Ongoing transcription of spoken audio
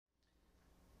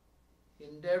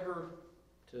endeavor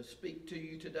to speak to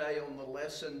you today on the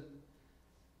lesson,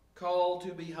 Called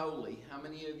to be Holy. How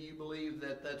many of you believe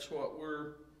that that's what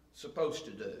we're supposed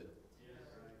to do?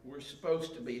 We're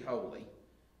supposed to be holy.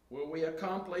 Will we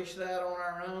accomplish that on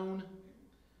our own?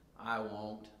 I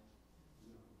won't.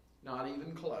 Not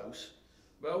even close.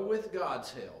 But with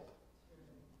God's help.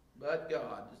 But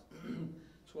God.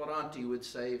 That's what Auntie would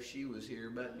say if she was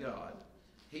here, but God.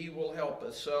 He will help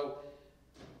us. So,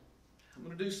 I'm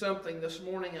going to do something this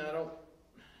morning I don't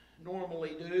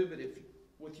normally do, but if,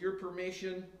 with your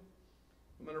permission,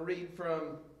 I'm going to read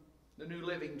from the New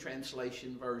Living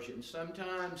Translation version.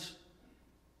 Sometimes,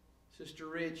 Sister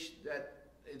Rich, that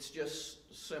it's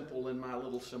just simple in my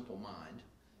little simple mind.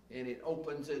 And it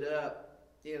opens it up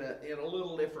in a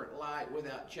little different light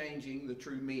without changing the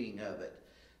true meaning of it.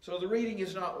 So the reading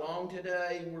is not long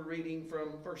today. We're reading from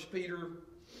 1 Peter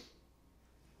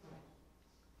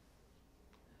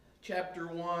chapter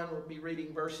 1. We'll be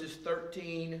reading verses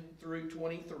 13 through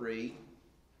 23.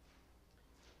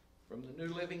 From the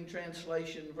New Living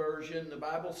Translation version, the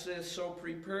Bible says, "So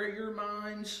prepare your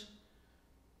minds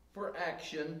for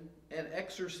action and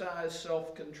exercise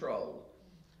self-control.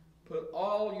 Put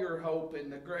all your hope in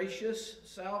the gracious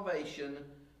salvation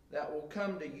that will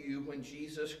come to you when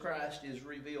Jesus Christ is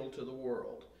revealed to the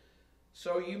world.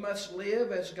 So you must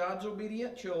live as God's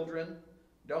obedient children.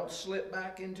 Don't slip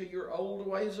back into your old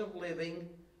ways of living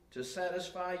to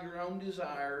satisfy your own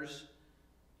desires.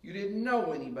 You didn't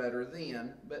know any better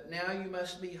then, but now you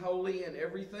must be holy in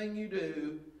everything you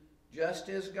do, just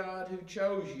as God who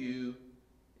chose you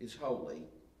is holy.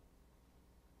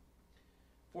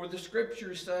 For the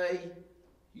scriptures say,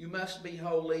 you must be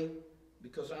holy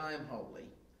because I am holy.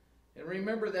 And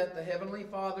remember that the Heavenly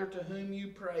Father to whom you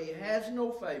pray has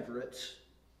no favorites."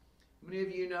 Many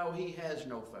of you know He has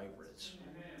no favorites.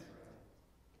 Amen.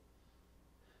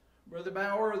 Brother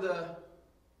Bauer, the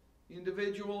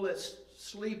individual that's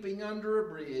sleeping under a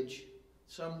bridge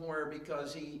somewhere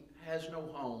because he has no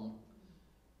home,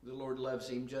 the Lord loves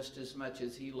him just as much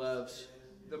as He loves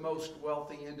the most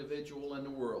wealthy individual in the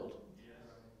world.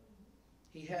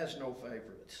 He has no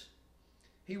favorites.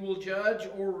 He will judge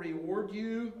or reward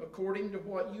you according to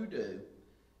what you do.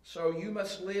 So you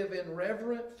must live in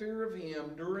reverent fear of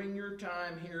Him during your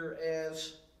time here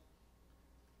as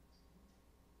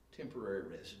temporary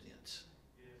residents.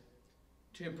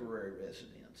 Temporary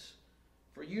residents.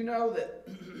 For you know that...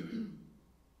 Don't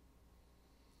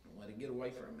let it get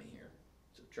away from me here.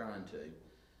 So trying to.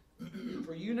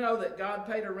 For you know that God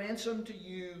paid a ransom to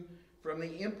you from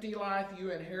the empty life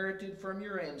you inherited from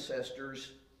your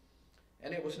ancestors,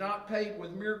 and it was not paid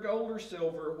with mere gold or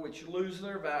silver, which lose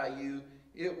their value.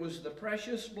 It was the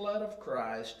precious blood of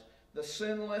Christ, the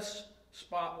sinless,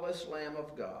 spotless Lamb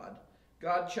of God.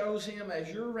 God chose Him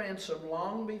as your ransom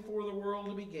long before the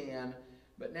world began,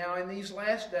 but now in these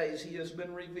last days He has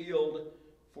been revealed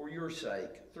for your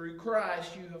sake. Through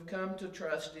Christ you have come to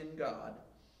trust in God.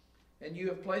 And you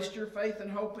have placed your faith and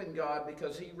hope in God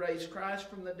because He raised Christ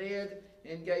from the dead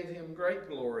and gave Him great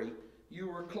glory. You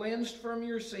were cleansed from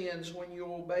your sins when you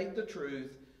obeyed the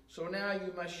truth. So now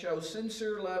you must show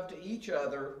sincere love to each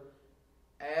other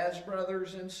as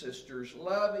brothers and sisters.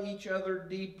 Love each other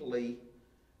deeply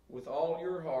with all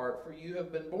your heart, for you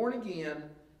have been born again,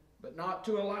 but not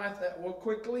to a life that will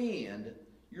quickly end.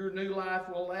 Your new life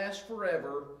will last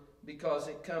forever because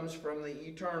it comes from the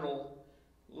eternal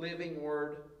living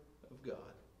Word of God.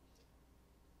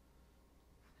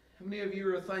 How many of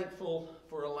you are thankful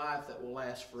for a life that will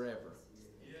last forever?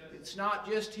 Yes. It's not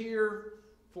just here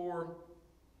for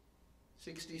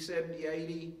 60, 70,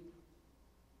 80,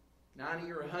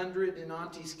 90 or 100 in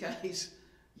Auntie's case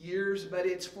years, but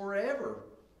it's forever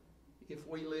if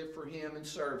we live for Him and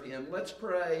serve Him. Let's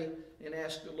pray and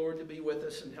ask the Lord to be with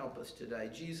us and help us today.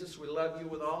 Jesus, we love You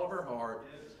with all of our heart.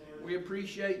 We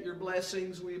appreciate Your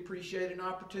blessings. We appreciate an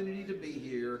opportunity to be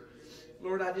here.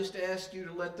 Lord, I just ask You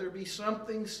to let there be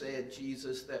something said,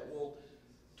 Jesus, that will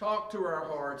talk to our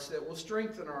hearts, that will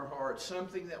strengthen our hearts,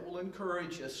 something that will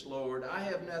encourage us, Lord. I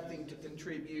have nothing to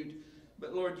contribute,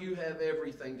 but Lord, You have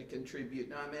everything to contribute.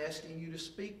 And I'm asking You to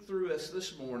speak through us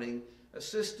this morning.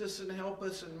 Assist us and help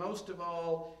us, and most of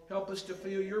all, help us to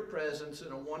feel Your presence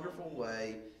in a wonderful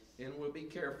way. And we'll be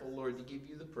careful, Lord, to give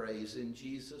You the praise. In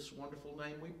Jesus' wonderful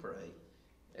name we pray.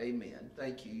 Amen.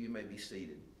 Thank you. You may be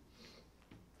seated.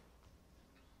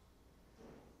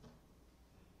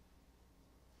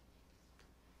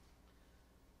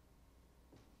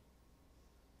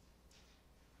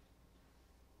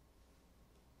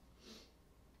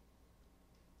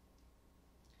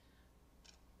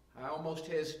 I almost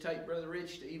hesitate, Brother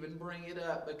Rich, to even bring it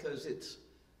up because it's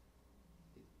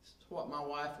what my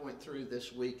wife went through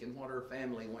this week and what her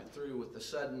family went through with the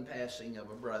sudden passing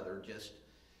of a brother. Just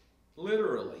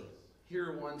literally,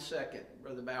 here 1 second,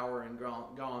 Brother Bauer, and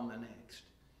gone the next.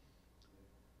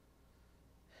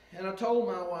 And I told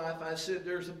my wife, I said,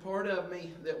 there's a part of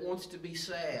me that wants to be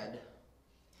sad.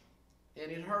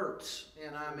 And it hurts.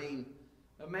 And I mean,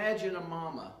 imagine a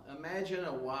mama, imagine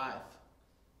a wife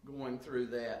going through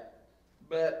that.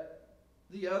 But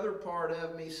the other part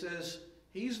of me says,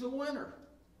 he's the winner.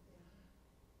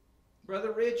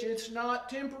 Brother Rich, it's not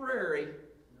temporary,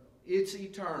 it's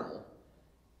eternal.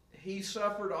 He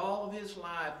suffered all of his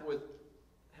life with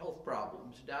health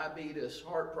problems, diabetes,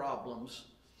 heart problems.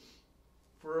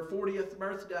 For a 40th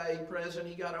birthday present,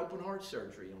 he got open heart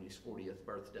surgery on his 40th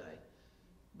birthday.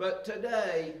 But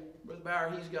today, Brother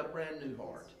Bauer, he's got a brand new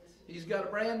heart. He's got a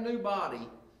brand new body.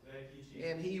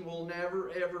 And he will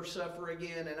never, ever suffer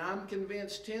again. And I'm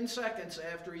convinced 10 seconds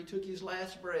after he took his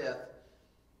last breath,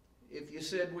 if you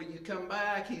said, will you come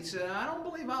back? He said, I don't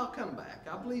believe I'll come back.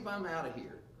 I believe I'm out of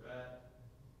here. Right.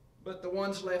 But the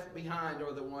ones left behind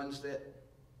are the ones that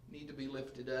need to be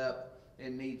lifted up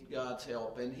and need God's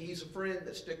help. And he's a friend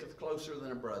that sticketh closer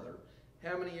than a brother.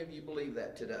 How many of you believe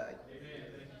that today? Amen.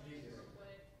 Thank you, Jesus.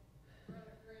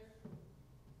 Brother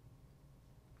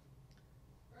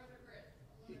Chris,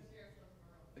 I'm going to share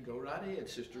something. Go right ahead,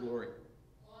 Sister Lori.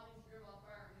 Lonnie's girl off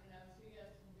fire, she has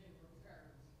some do with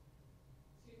church.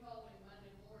 She called me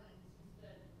Monday morning and she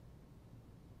said,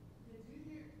 did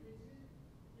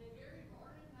Gary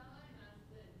Gordon die? And I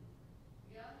said,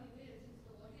 yeah, he did. She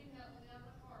said, well, he helped me out of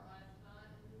the car last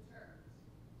night in the church.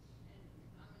 And,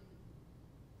 I mean,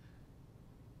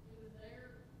 he was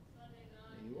there Sunday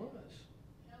night. He was.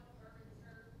 Helped her in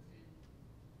church.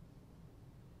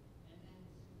 And then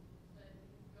she said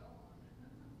he's gone.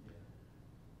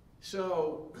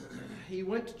 So he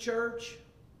went to church,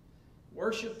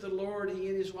 worshiped the Lord. He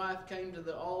and his wife came to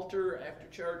the altar after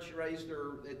church, raised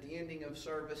their, at the ending of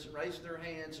service, and raised their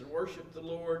hands and worshiped the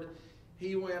Lord.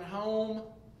 He went home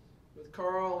with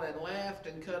Carl and laughed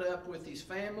and cut up with his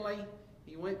family.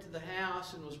 He went to the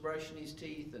house and was brushing his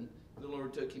teeth, and the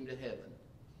Lord took him to heaven.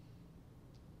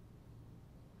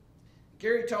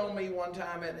 Gary told me one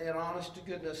time, and honest to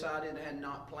goodness, I had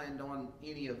not planned on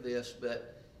any of this,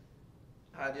 but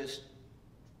I just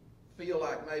feel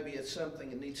like maybe it's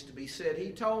something that needs to be said.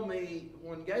 He told me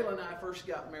when Gayla and I first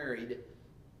got married,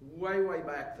 way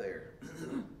back there,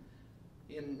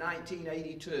 in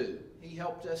 1982, he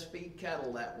helped us feed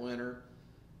cattle that winter,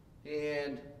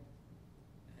 and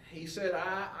he said,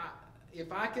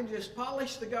 if I can just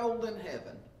polish the gold in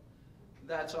heaven,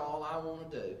 that's all I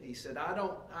want to do. He said, I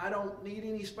don't need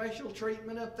any special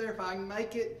treatment up there. If I can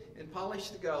make it and polish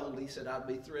the gold, he said, I'd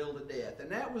be thrilled to death.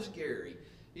 And that was Gary.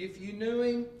 If you knew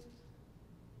him,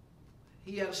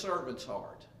 he had a servant's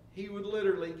heart. He would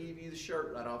literally give you the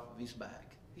shirt right off of his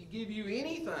back. He'd give you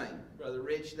anything, Brother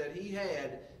Rich, that he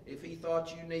had if he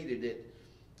thought you needed it.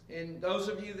 And those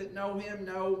of you that know him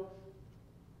know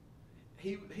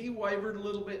he wavered a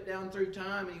little bit down through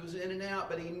time. He was in and out,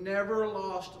 but he never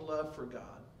lost a love for God.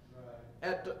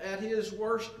 Right. At his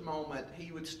worst moment,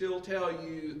 he would still tell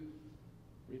you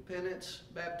repentance,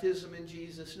 baptism in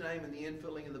Jesus' name, and the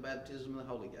infilling of the baptism of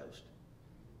the Holy Ghost.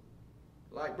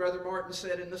 Like Brother Martin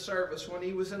said in the service, when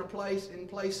he was in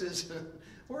places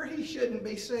where he shouldn't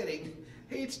be sitting,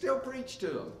 he'd still preach to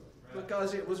them. Right.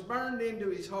 Because it was burned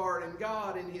into his heart, and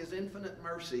God, in his infinite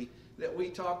mercy that we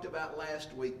talked about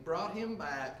last week, brought him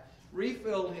back,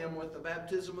 refilled him with the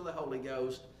baptism of the Holy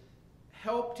Ghost,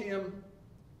 helped him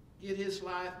get his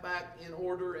life back in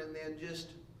order, and then just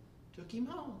took him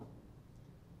home.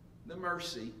 The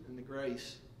mercy and the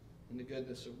grace and the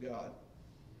goodness of God.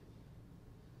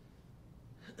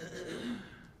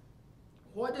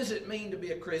 What does it mean to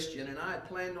be a Christian? And I had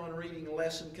planned on reading a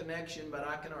lesson connection, but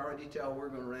I can already tell we're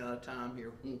going to run out of time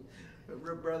here.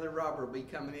 Brother Robert will be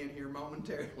coming in here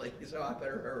momentarily, so I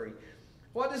better hurry.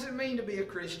 What does it mean to be a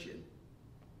Christian?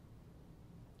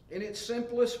 In its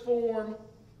simplest form,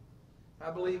 I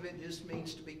believe it just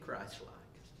means to be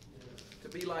Christ-like, to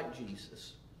be like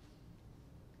Jesus.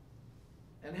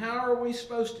 And how are we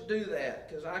supposed to do that?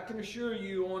 Because I can assure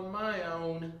you on my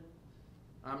own,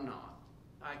 I'm not.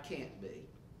 I can't be.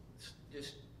 It's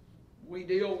just, we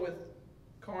deal with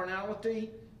carnality.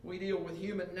 We deal with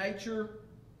human nature.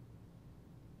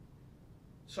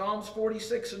 Psalms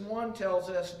 46:1 tells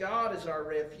us God is our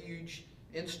refuge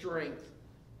and strength,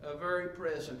 a very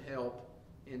present help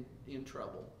in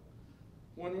trouble.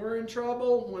 When we're in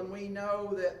trouble, when we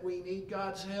know that we need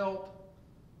God's help,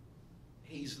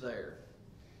 He's there.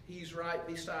 He's right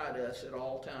beside us at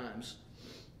all times.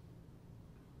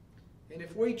 And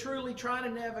if we truly try to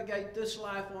navigate this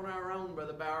life on our own,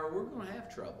 Brother Bauer, we're going to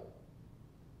have trouble.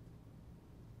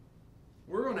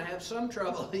 We're going to have some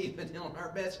trouble even on our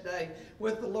best day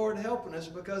with the Lord helping us,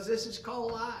 because this is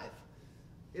called life.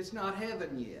 It's not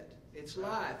heaven yet. It's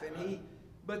life.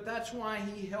 But that's why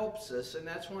He helps us, and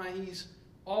that's why He's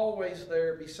always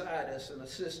there beside us and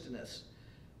assisting us.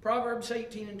 Proverbs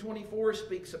 18:24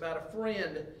 speaks about a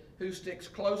friend who sticks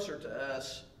closer to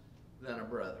us than a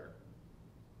brother.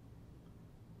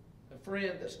 A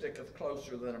friend that sticketh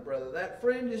closer than a brother. That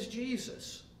friend is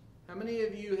Jesus. How many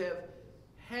of you have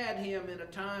had Him in a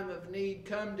time of need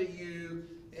come to you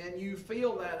and you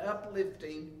feel that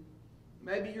uplifting?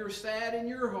 Maybe you're sad in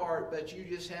your heart, but you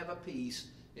just have a peace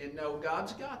and know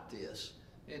God's got this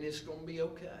and it's going to be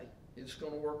okay. It's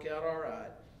going to work out all right.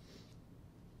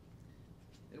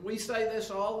 And we say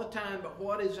this all the time, but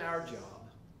what is our job?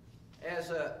 As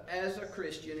a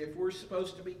Christian, if we're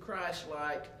supposed to be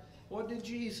Christ-like, what did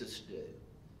Jesus do?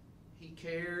 He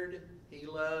cared, He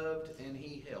loved, and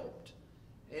He helped.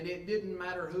 And it didn't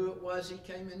matter who it was He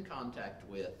came in contact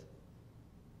with.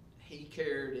 He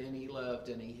cared, and He loved,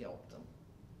 and He helped them.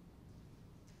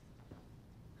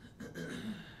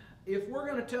 If we're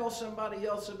going to tell somebody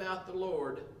else about the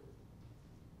Lord,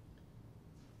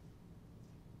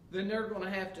 then they're going to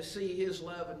have to see His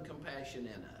love and compassion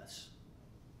in us.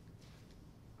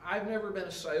 I've never been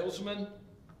a salesman.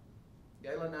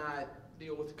 Gayla and I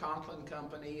deal with the Conklin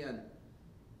Company, and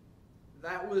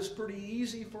that was pretty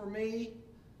easy for me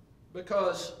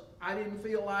because I didn't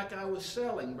feel like I was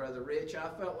selling, Brother Rich. I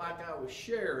felt like I was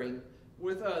sharing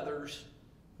with others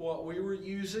what we were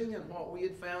using and what we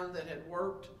had found that had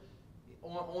worked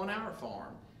on our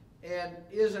farm. And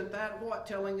isn't that what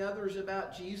telling others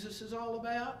about Jesus is all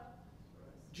about?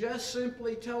 Just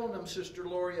simply telling them, Sister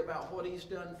Lori, about what He's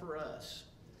done for us.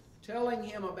 Telling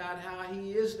Him about how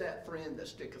He is that friend that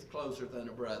sticketh closer than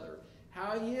a brother.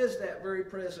 How He is that very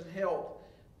present help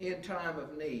in time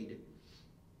of need.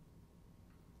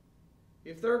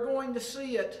 If they're going to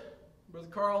see it, Brother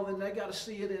Carl, then they got to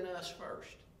see it in us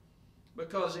first.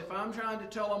 Because if I'm trying to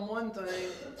tell them one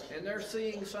thing and they're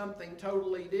seeing something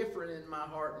totally different in my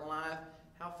heart and life,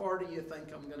 how far do you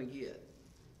think I'm going to get?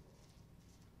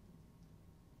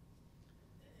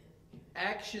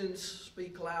 Actions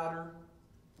speak louder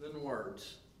than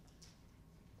words.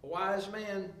 A wise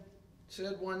man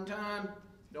said one time,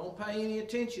 don't pay any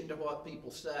attention to what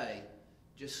people say,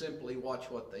 just simply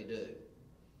watch what they do.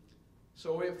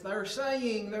 So if they're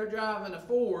saying they're driving a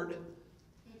Ford,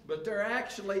 but they're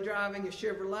actually driving a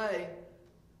Chevrolet,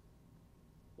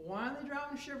 why are they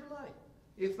driving a Chevrolet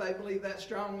if they believe that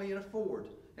strongly in a Ford?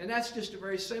 And that's just a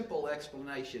very simple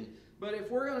explanation. But if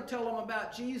we're going to tell them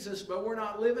about Jesus, but we're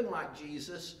not living like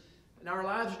Jesus, and our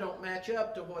lives don't match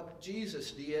up to what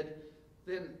Jesus did,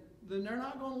 then they're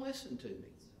not going to listen to me.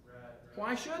 Right.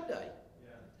 Why should they?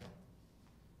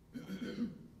 Yeah.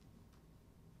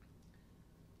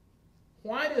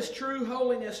 Why does true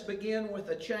holiness begin with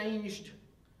a changed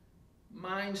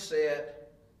mindset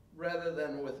rather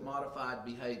than with modified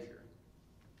behavior?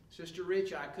 Sister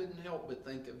Rich, I couldn't help but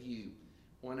think of you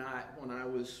when I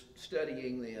was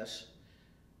studying this.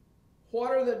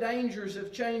 What are the dangers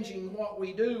of changing what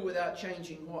we do without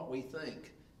changing what we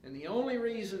think? And the only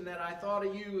reason that I thought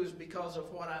of you is because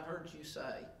of what I've heard you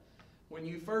say. When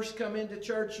you first come into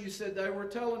church, you said they were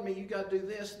telling me you got to do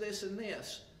this, this, and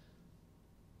this.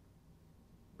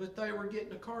 But they were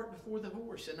getting a cart before the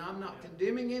horse. And I'm not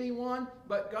condemning anyone,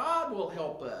 but God will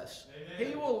help us. Amen.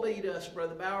 He will lead us,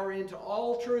 Brother Bauer, into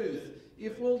all truth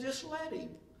if we'll just let Him.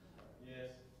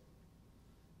 Yes.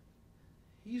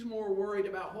 He's more worried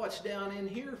about what's down in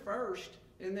here first.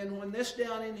 And then when this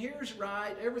down in here is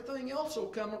right, everything else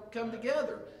will come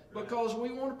together. Because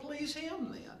we want to please Him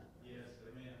then. Yes,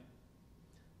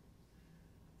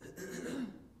 amen.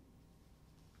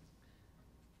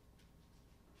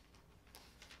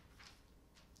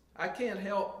 I can't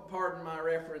help, pardon my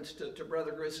reference to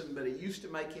Brother Grissom, but it used to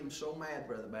make him so mad,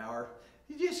 Brother Bauer.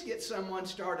 You just get someone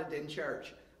started in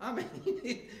church. I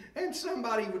mean, and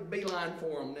somebody would beeline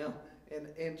for him now.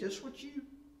 And just what you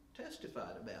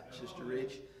testified about, Sister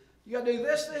Rich. You got to do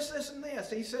this, this, this, and this.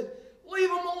 He said, leave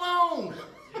them alone.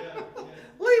 Yeah.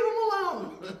 Leave them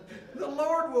alone. The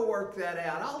Lord will work that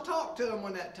out. I'll talk to them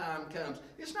when that time comes.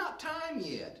 It's not time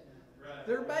yet. Right.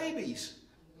 They're babies.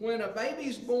 When a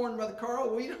baby's born, Brother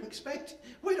Carl, we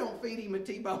don't feed him a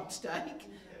T-bone steak.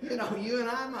 You know, you and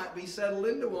I might be settled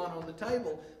into one on the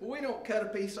table, but we don't cut a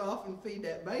piece off and feed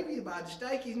that baby by the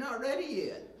steak. He's not ready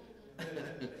yet.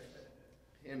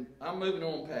 And I'm moving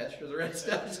on, Pastor. The rest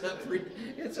of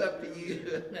it's up to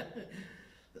you.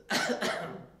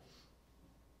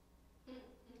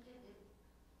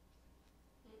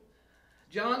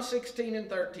 John 16 and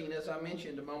 13, as I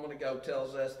mentioned a moment ago,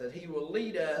 tells us that he will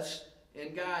lead us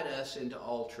and guide us into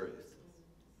all truth.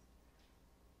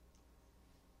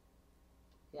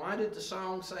 Why did the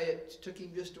song say it took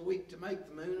him just a week to make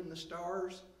the moon and the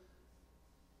stars?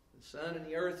 The sun and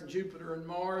the earth and Jupiter and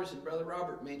Mars, and Brother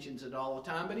Robert mentions it all the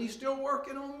time, but he's still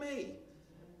working on me.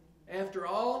 After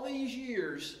all these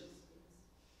years,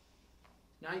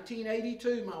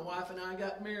 1982, my wife and I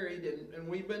got married, and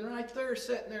we've been right there,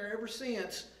 sitting there ever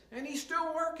since, and he's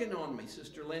still working on me,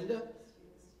 Sister Linda.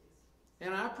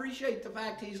 And I appreciate the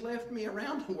fact he's left me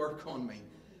around to work on me,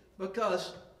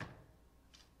 because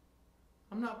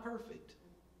I'm not perfect.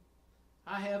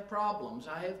 I have problems.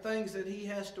 I have things that he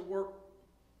has to work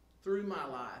through my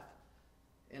life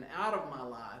and out of my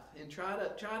life and try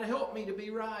to help me to be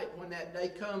right when that day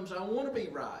comes. I want to be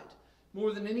right.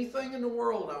 More than anything in the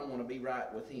world, I want to be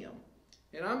right with him.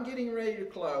 And I'm getting ready to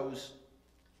close.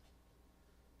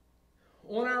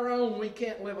 On our own, we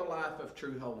can't live a life of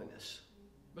true holiness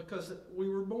because we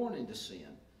were born into sin.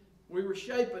 We were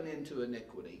shapen into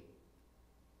iniquity.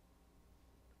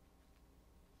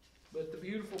 But the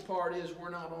beautiful part is we're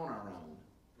not on our own.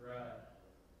 Right.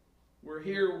 We're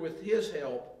here with his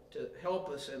help to help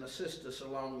us and assist us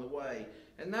along the way.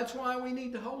 And that's why we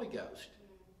need the Holy Ghost.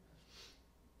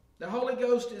 The Holy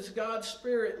Ghost is God's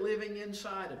Spirit living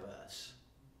inside of us.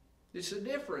 It's a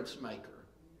difference maker.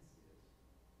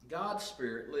 God's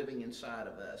Spirit living inside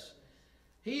of us.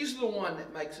 He's the one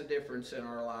that makes a difference in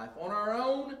our life. On our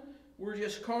own, we're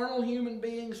just carnal human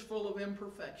beings full of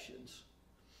imperfections.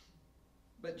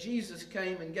 But Jesus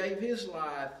came and gave his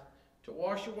life to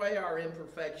wash away our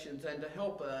imperfections and to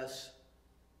help us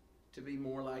to be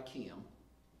more like him.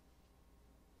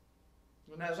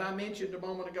 And as I mentioned a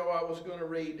moment ago, I was going to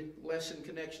read Lesson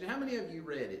Connection. How many of you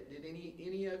read it? Did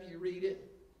any of you read it?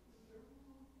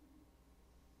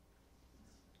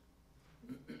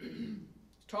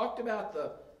 Talked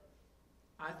about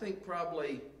I think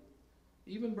probably,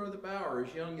 even Brother Bauer,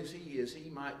 as young as he is, he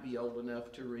might be old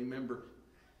enough to remember.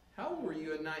 How old were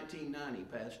you in 1990,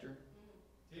 Pastor?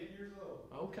 10 years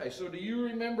old. Okay, so do you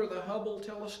remember the Hubble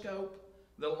telescope?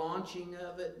 The launching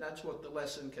of it? That's what the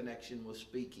Lesson Connection was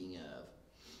speaking of.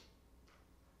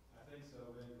 I think so,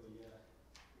 vaguely,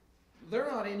 yeah.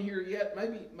 They're not in here yet.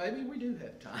 Maybe we do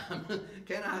have time.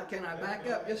 Can I back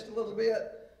up just a little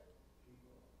bit?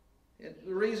 And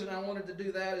the reason I wanted to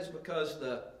do that is because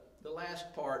the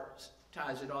last part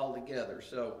ties it all together.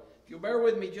 So if you'll bear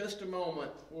with me just a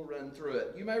moment, we'll run through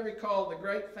it. You may recall the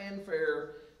great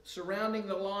fanfare surrounding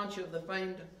the launch of the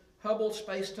famed Hubble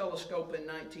Space Telescope in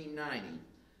 1990.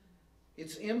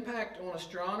 Its impact on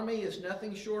astronomy is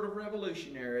nothing short of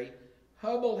revolutionary.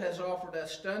 Hubble has offered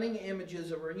us stunning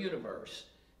images of our universe.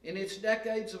 In its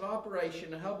decades of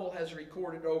operation, Hubble has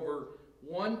recorded over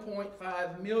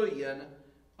 1.5 million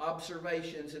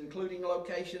observations, including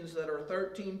locations that are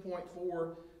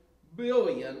 13.4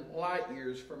 billion light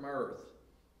years from Earth.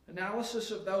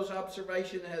 Analysis of those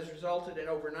observations has resulted in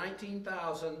over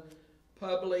 19,000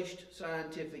 published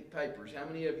scientific papers. How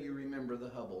many of you remember the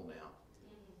Hubble now?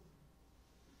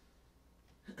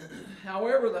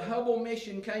 However, the Hubble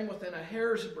mission came within a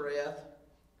hair's breadth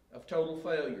of total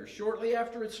failure. Shortly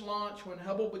after its launch, when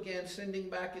Hubble began sending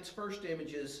back its first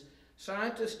images,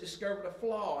 scientists discovered a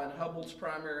flaw in Hubble's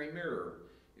primary mirror.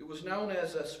 It was known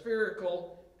as a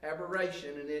spherical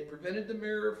aberration, and it prevented the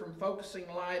mirror from focusing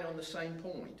light on the same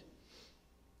point.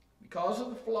 Because of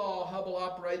the flaw, Hubble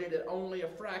operated at only a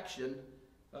fraction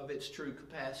of its true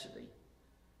capacity.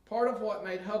 Part of what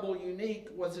made Hubble unique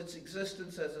was its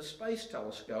existence as a space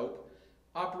telescope,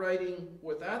 operating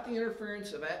without the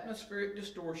interference of atmospheric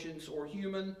distortions or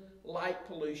human light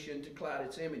pollution to cloud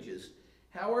its images.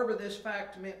 However, this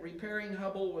fact meant repairing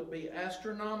Hubble would be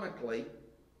astronomically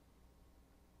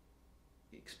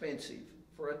expensive.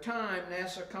 For a time,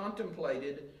 NASA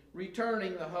contemplated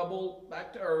returning the Hubble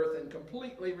back to Earth and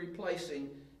completely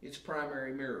replacing its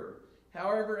primary mirror.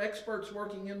 However, experts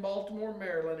working in Baltimore,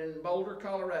 Maryland, and in Boulder,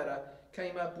 Colorado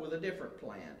came up with a different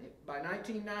plan. By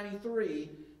 1993,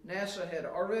 NASA had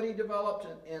already developed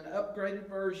an upgraded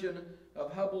version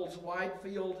of Hubble's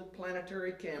wide-field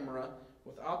planetary camera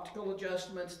with optical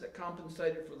adjustments that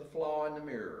compensated for the flaw in the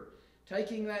mirror.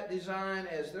 Taking that design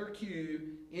as their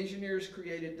cue, engineers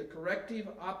created the Corrective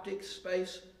Optics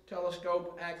Space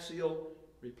Telescope Axial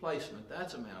Replacement.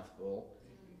 That's a mouthful.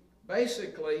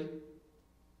 Basically,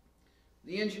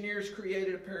 the engineers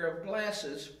created a pair of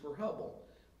glasses for Hubble.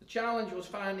 The challenge was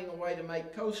finding a way to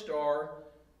make CoStar,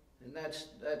 and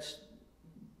that's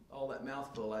all that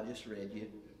mouthful I just read you,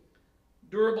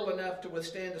 durable enough to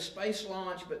withstand a space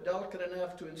launch, but delicate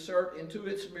enough to insert into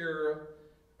its mirror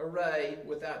array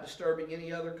without disturbing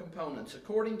any other components.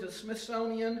 According to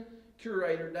Smithsonian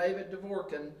curator David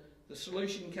Dvorkin, the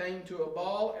solution came to a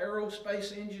Ball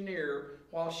aerospace engineer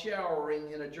while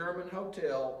showering in a German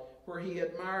hotel where he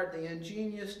admired the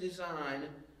ingenious design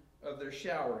of their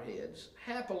shower heads.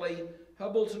 Happily,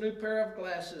 Hubble's new pair of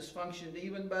glasses functioned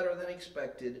even better than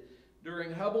expected.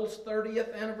 During Hubble's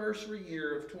 30th anniversary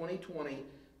year of 2020,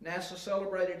 NASA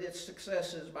celebrated its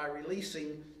successes by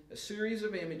releasing a series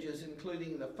of images,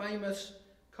 including the famous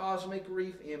Cosmic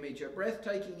Reef image, a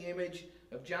breathtaking image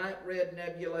of Giant Red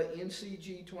Nebula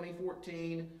NCG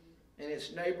 2014 and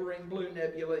its neighboring Blue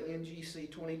Nebula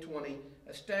NGC 2020,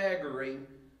 a staggering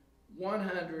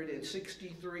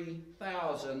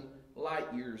 163,000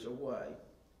 light years away.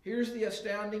 Here's the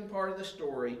astounding part of the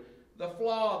story. The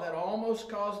flaw that almost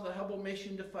caused the Hubble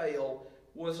mission to fail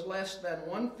was less than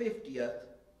 1/50th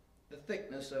the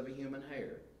thickness of a human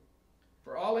hair.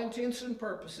 For all intents and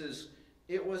purposes,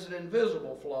 it was an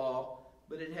invisible flaw,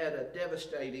 but it had a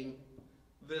devastating,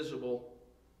 visible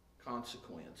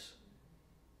consequence.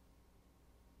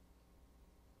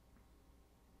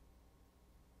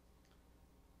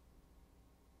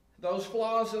 Those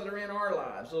flaws that are in our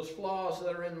lives, those flaws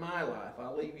that are in my life,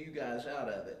 I'll leave you guys out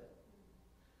of it,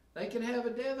 they can have a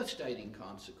devastating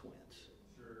consequence.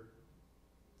 Sure.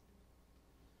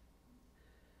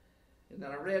 And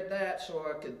then I read that so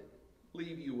I could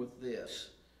leave you with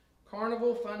this.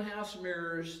 Carnival funhouse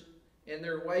mirrors and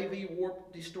their wavy,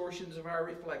 warped distortions of our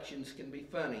reflections can be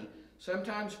funny,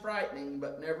 sometimes frightening,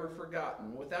 but never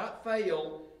forgotten. Without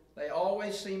fail, they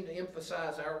always seem to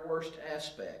emphasize our worst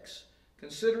aspects.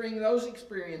 Considering those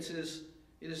experiences,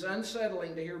 it is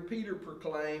unsettling to hear Peter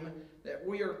proclaim that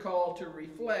we are called to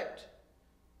reflect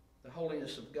the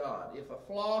holiness of God. If a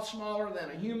flaw smaller than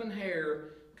a human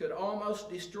hair could almost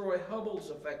destroy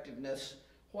Hubble's effectiveness,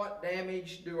 what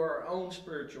damage do our own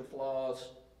spiritual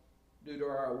flaws do to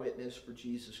our witness for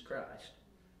Jesus Christ?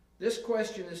 This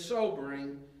question is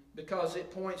sobering because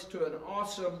it points to an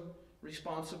awesome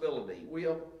responsibility. We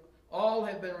all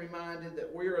have been reminded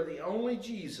that we are the only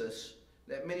Jesus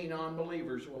that many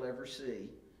non-believers will ever see.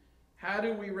 How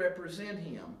do we represent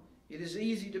him? It is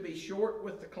easy to be short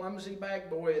with the clumsy bag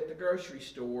boy at the grocery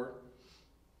store.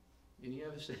 And you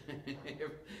ever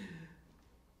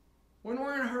when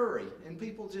we're in a hurry and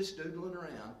people just doodling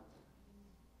around.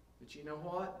 But you know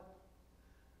what?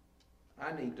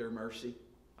 I need their mercy.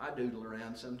 I doodle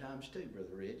around sometimes too,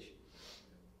 Brother Rich.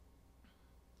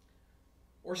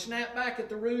 Or snap back at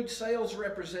the rude sales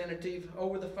representative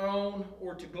over the phone,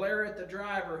 or to glare at the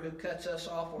driver who cuts us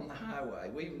off on the highway.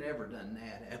 We've never done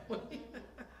that, have we?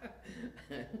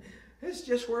 It's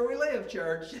just where we live,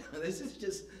 church. This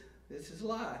is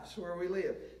life. It's where we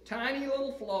live. Tiny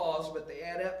little flaws, but they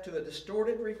add up to a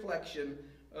distorted reflection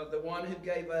of the one who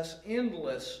gave us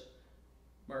endless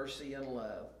mercy and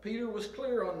love. Peter was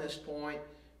clear on this point.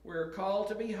 We're called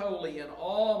to be holy in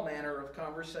all manner of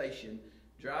conversation.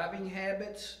 Driving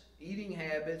habits, eating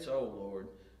habits, oh Lord,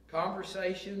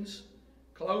 conversations,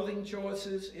 clothing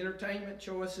choices, entertainment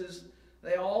choices,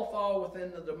 they all fall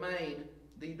within the domain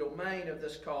of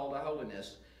this call to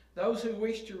holiness. Those who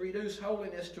wish to reduce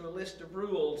holiness to a list of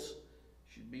rules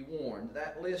should be warned.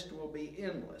 That list will be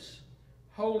endless.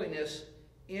 Holiness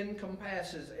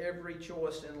encompasses every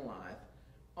choice in life.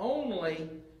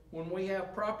 Only when we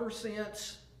have proper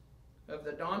sense of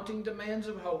the daunting demands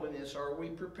of holiness are we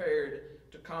prepared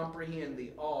to comprehend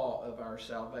the awe of our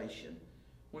salvation.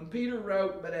 When Peter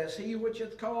wrote, "But as he which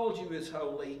hath called you is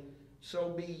holy,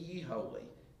 so be ye holy,"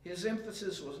 his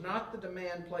emphasis was not the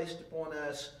demand placed upon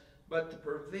us, but the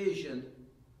provision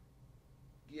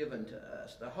given to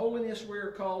us. The holiness we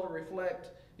are called to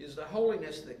reflect is the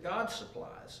holiness that God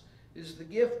supplies. It is the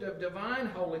gift of divine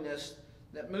holiness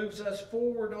that moves us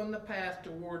forward on the path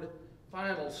toward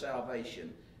final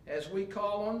salvation. As we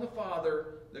call on the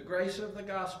Father, the grace of the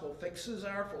gospel fixes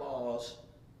our flaws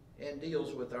and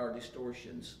deals with our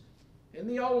distortions. In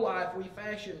the old life, we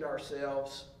fashioned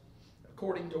ourselves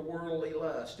according to worldly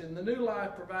lust. In the new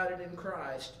life provided in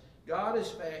Christ, God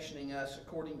is fashioning us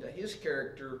according to his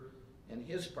character and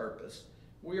his purpose.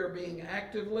 We are being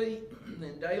actively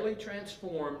and daily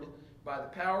transformed by the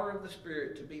power of the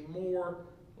Spirit to be more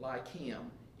like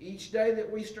him. Each day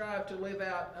that we strive to live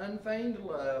out unfeigned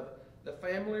love, the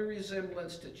family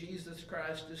resemblance to Jesus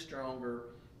Christ is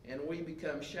stronger, and we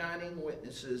become shining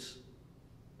witnesses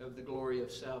of the glory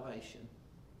of salvation.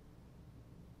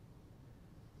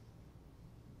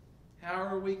 How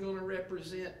are we going to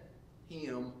represent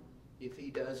him if he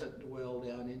doesn't dwell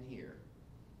down in here?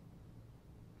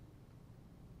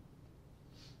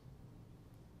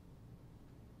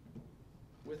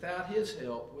 Without his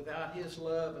help, without his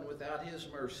love, and without his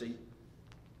mercy,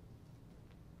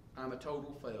 I'm a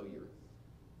total failure.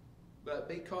 But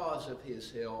because of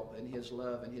His help and His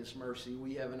love and His mercy,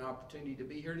 we have an opportunity to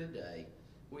be here today.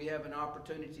 We have an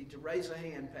opportunity to raise a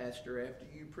hand, Pastor, after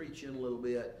you preach in a little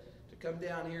bit, to come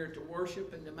down here to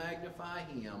worship and to magnify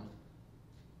Him.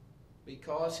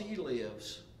 Because He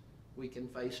lives, we can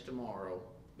face tomorrow.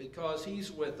 Because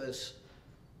He's with us,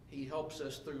 He helps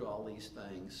us through all these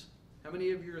things. How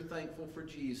many of you are thankful for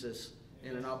Jesus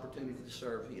and an opportunity to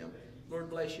serve Him? Lord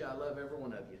bless you. I love every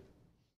one of you.